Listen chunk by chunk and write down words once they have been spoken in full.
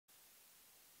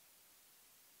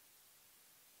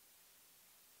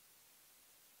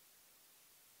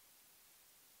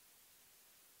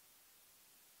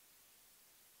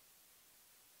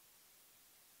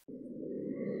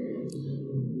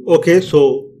Okay,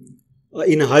 so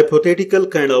in a hypothetical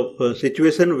kind of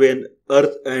situation when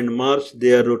Earth and Mars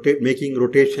they are making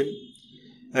rotation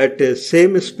at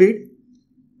same speed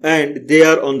and they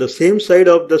are on the same side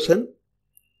of the sun,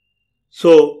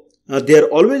 so they are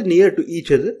always near to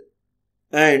each other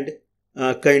and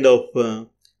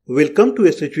will come to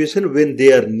a situation when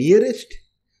they are nearest.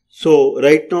 So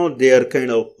right now they are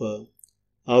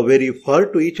very far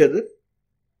to each other.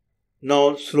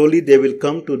 Now slowly they will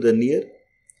come to the near.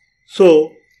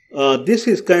 So this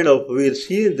is we'll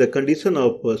see the condition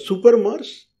of super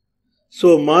Mars.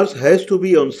 So Mars has to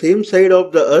be on same side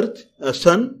of the Earth,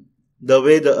 Sun, the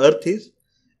way the Earth is,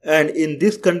 and in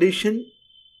this condition,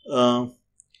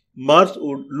 Mars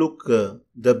would look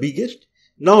the biggest.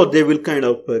 Now they will come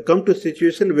to a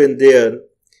situation when they are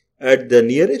at the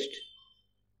nearest.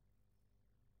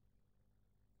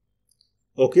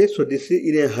 Okay, so this is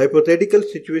in a hypothetical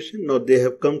situation. Now they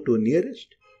have come to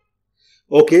nearest.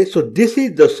 Okay, so this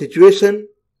is the situation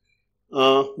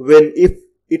when if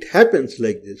it happens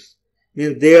like this,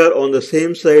 means they are on the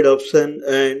same side of sun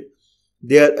and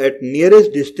they are at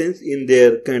nearest distance in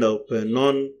their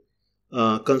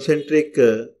non-centric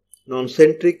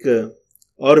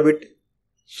orbit.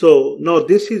 So now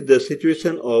this is the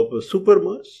situation of super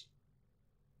Mars.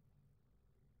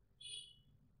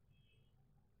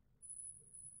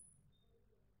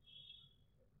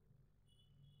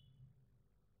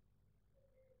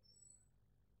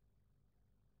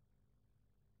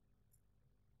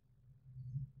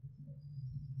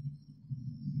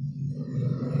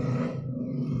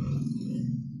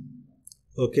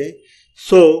 Okay,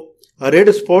 so a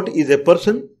red spot is a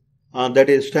person that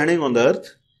is standing on the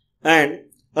Earth, and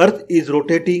Earth is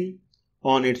rotating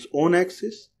on its own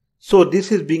axis. So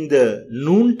this is being the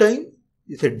noon time.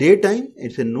 It's a daytime.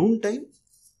 It's a noon time,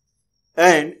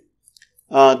 and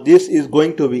this is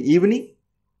going to be evening.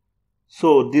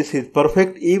 So this is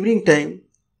perfect evening time,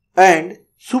 and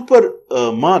super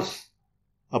Mars,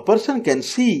 a person can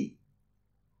see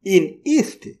in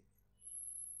east.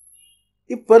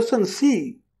 If person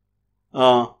see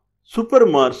super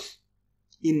Mars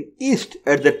in east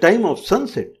at the time of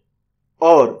sunset,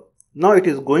 or now it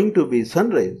is going to be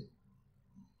sunrise.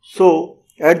 So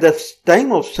at the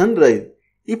time of sunrise,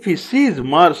 if he sees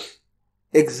Mars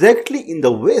exactly in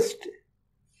the west,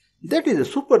 that is a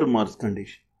super Mars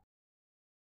condition.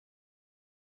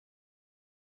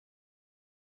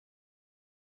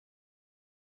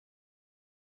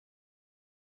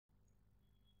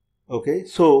 Okay,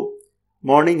 so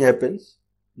morning happens.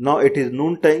 Now it is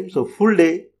noon time, so full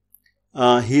day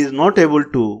he is not able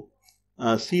to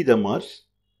see the Mars.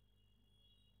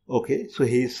 Okay, so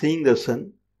he is seeing the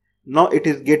sun. Now it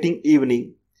is getting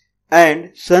evening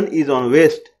and sun is on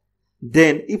west.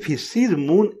 Then if he sees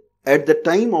moon at the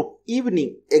time of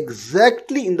evening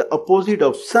exactly in the opposite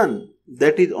of sun,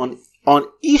 that is on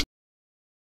east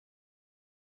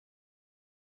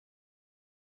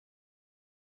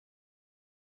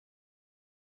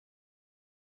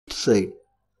side.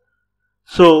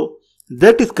 So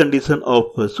that is condition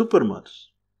of super Mars.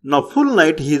 Now full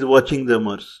night he is watching the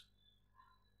Mars.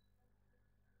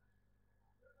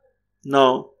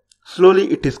 Now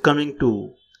slowly it is coming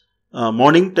to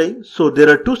morning time. So there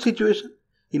are two situations.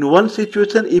 In one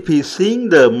situation, if he is seeing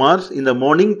the Mars in the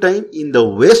morning time in the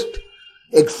west,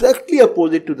 exactly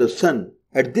opposite to the sun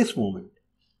at this moment,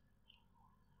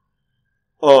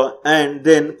 and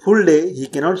then full day he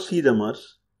cannot see the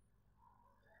Mars,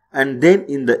 and then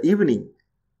in the evening,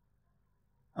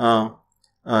 either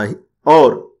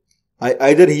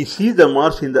he sees the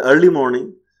Mars in the early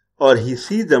morning or he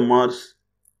sees the Mars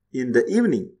in the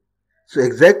evening. So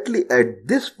exactly at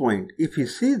this point, if he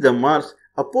sees the Mars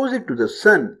opposite to the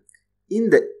sun in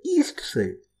the east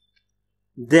side,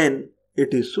 then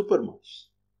it is super Mars.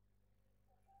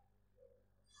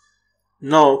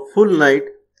 Now full night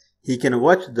he can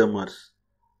watch the Mars,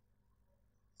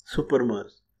 super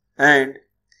Mars, and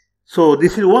so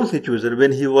this is one situation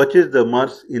when he watches the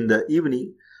Mars in the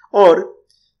evening, or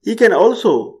he can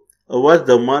also watch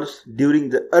the Mars during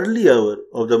the early hour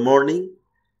of the morning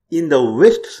in the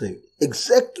west side,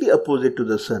 exactly opposite to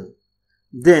the sun.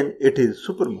 Then it is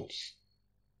super Mars.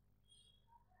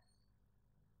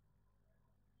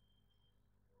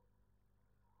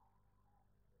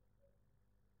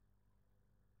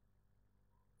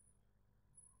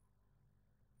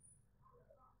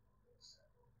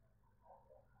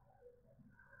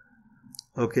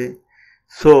 Okay,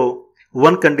 so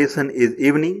one condition is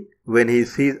evening when he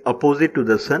sees opposite to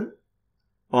the sun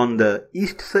on the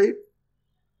east side,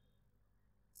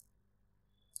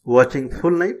 watching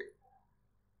full night,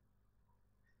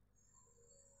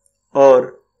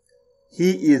 or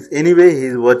he is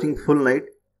watching full night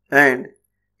and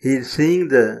he is seeing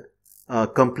the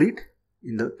complete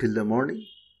till the morning.